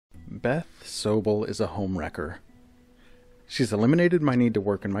Beth Sobel is a homewrecker. She's eliminated my need to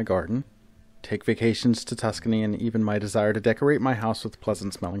work in my garden, take vacations to Tuscany, and even my desire to decorate my house with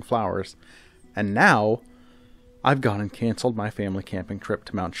pleasant-smelling flowers. And now, I've gone and canceled my family camping trip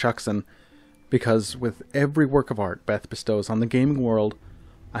to Mount Shuxon, because with every work of art Beth bestows on the gaming world,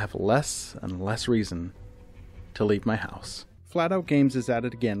 I have less and less reason to leave my house. Flatout Games is at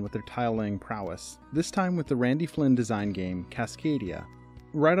it again with their tile-laying prowess, this time with the Randy Flynn design game, Cascadia.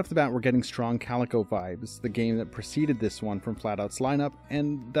 Right off the bat, we're getting strong Calico vibes, the game that preceded this one from Flatout's lineup,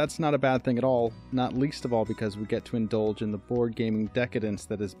 and that's not a bad thing at all, not least of all because we get to indulge in the board gaming decadence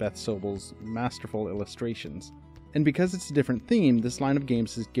that is Beth Sobel's masterful illustrations. And because it's a different theme, this line of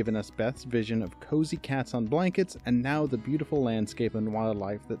games has given us Beth's vision of cozy cats on blankets, and now the beautiful landscape and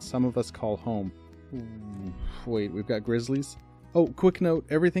wildlife that some of us call home. Wait, we've got Grizzlies? Oh, quick note,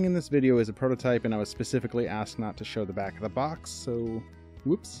 everything in this video is a prototype and I was specifically asked not to show the back of the box, so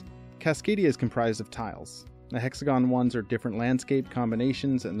whoops. Cascadia is comprised of tiles. The hexagon ones are different landscape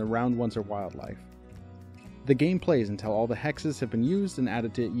combinations and the round ones are wildlife. The game plays until all the hexes have been used and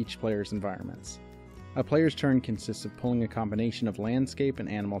added to each player's environments. A player's turn consists of pulling a combination of landscape and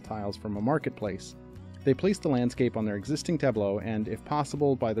animal tiles from a marketplace. They place the landscape on their existing tableau and, if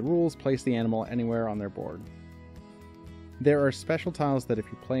possible, by the rules, place the animal anywhere on their board. There are special tiles that if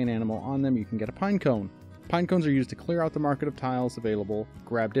you play an animal on them, you can get a pine cone. Pine cones are used to clear out the market of tiles available,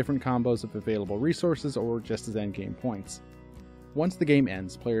 grab different combos of available resources, or just as endgame points. Once the game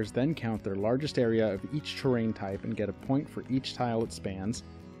ends, players then count their largest area of each terrain type and get a point for each tile it spans.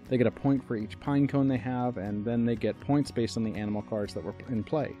 They get a point for each pine cone they have, and then they get points based on the animal cards that were in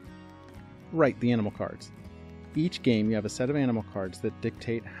play. Right, the animal cards. Each game you have a set of animal cards that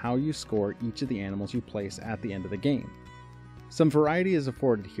dictate how you score each of the animals you place at the end of the game. Some variety is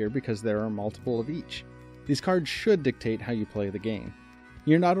afforded here because there are multiple of each. These cards should dictate how you play the game.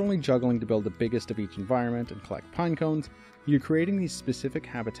 You're not only juggling to build the biggest of each environment and collect pine cones, you're creating these specific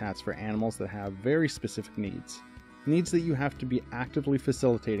habitats for animals that have very specific needs. Needs that you have to be actively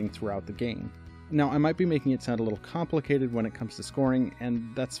facilitating throughout the game. Now, I might be making it sound a little complicated when it comes to scoring,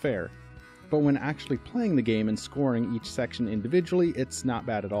 and that's fair. But when actually playing the game and scoring each section individually, it's not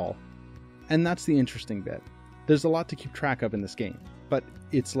bad at all. And that's the interesting bit. There's a lot to keep track of in this game, but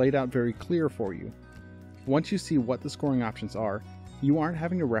it's laid out very clear for you. Once you see what the scoring options are, you aren't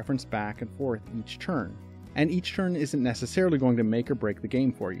having to reference back and forth each turn, and each turn isn't necessarily going to make or break the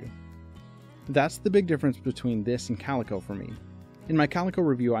game for you. That's the big difference between this and Calico for me. In my Calico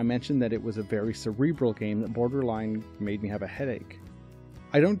review, I mentioned that it was a very cerebral game that borderline made me have a headache.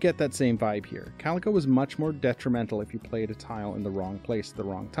 I don't get that same vibe here. Calico was much more detrimental if you played a tile in the wrong place at the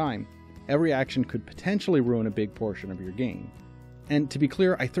wrong time. Every action could potentially ruin a big portion of your game. And to be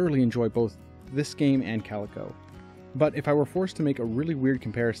clear, I thoroughly enjoy both this game and Calico. But if I were forced to make a really weird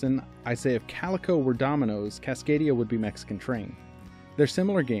comparison, I'd say if Calico were dominoes, Cascadia would be Mexican Train. They're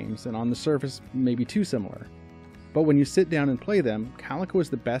similar games, and on the surface, maybe too similar. But when you sit down and play them, Calico is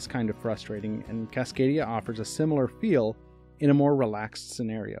the best kind of frustrating, and Cascadia offers a similar feel in a more relaxed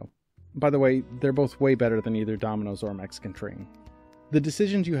scenario. By the way, they're both way better than either dominoes or Mexican Train. The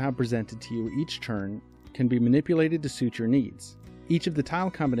decisions you have presented to you each turn can be manipulated to suit your needs. Each of the tile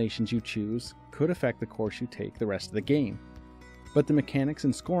combinations you choose could affect the course you take the rest of the game. But the mechanics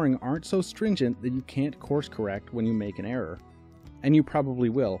and scoring aren't so stringent that you can't course correct when you make an error. And you probably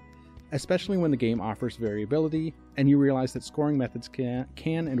will, especially when the game offers variability and you realize that scoring methods can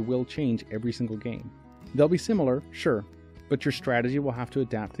and will change every single game. They'll be similar, sure, but your strategy will have to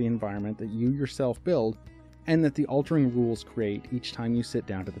adapt to the environment that you yourself build and that the altering rules create each time you sit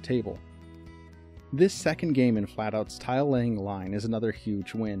down to the table. This second game in Flatout's tile-laying line is another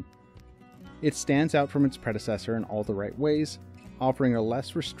huge win. It stands out from its predecessor in all the right ways, offering a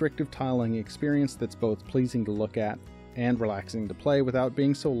less restrictive tile-laying experience that's both pleasing to look at and relaxing to play without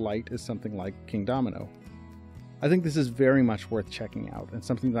being so light as something like King Domino. I think this is very much worth checking out and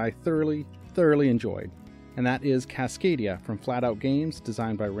something that I thoroughly enjoyed, and that is Cascadia from Flatout Games,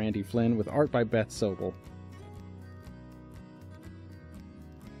 designed by Randy Flynn with art by Beth Sobel.